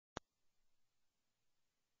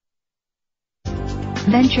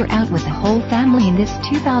Venture out with the whole family in this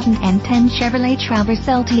 2010 Chevrolet Traverse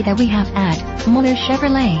LT that we have at Muller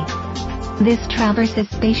Chevrolet. This Traverse is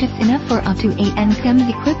spacious enough for up to 8 and comes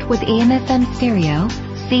equipped with AM/FM stereo,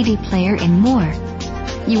 CD player and more.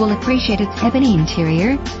 You will appreciate its ebony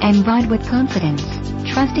interior, and ride with confidence,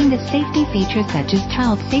 trusting the safety features such as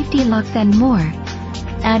child safety locks and more.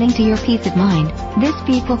 Adding to your peace of mind, this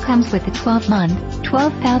vehicle comes with a 12-month,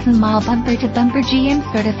 12,000-mile bumper-to-bumper GM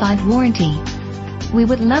certified warranty. We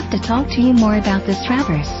would love to talk to you more about this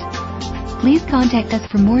Traverse. Please contact us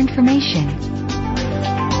for more information.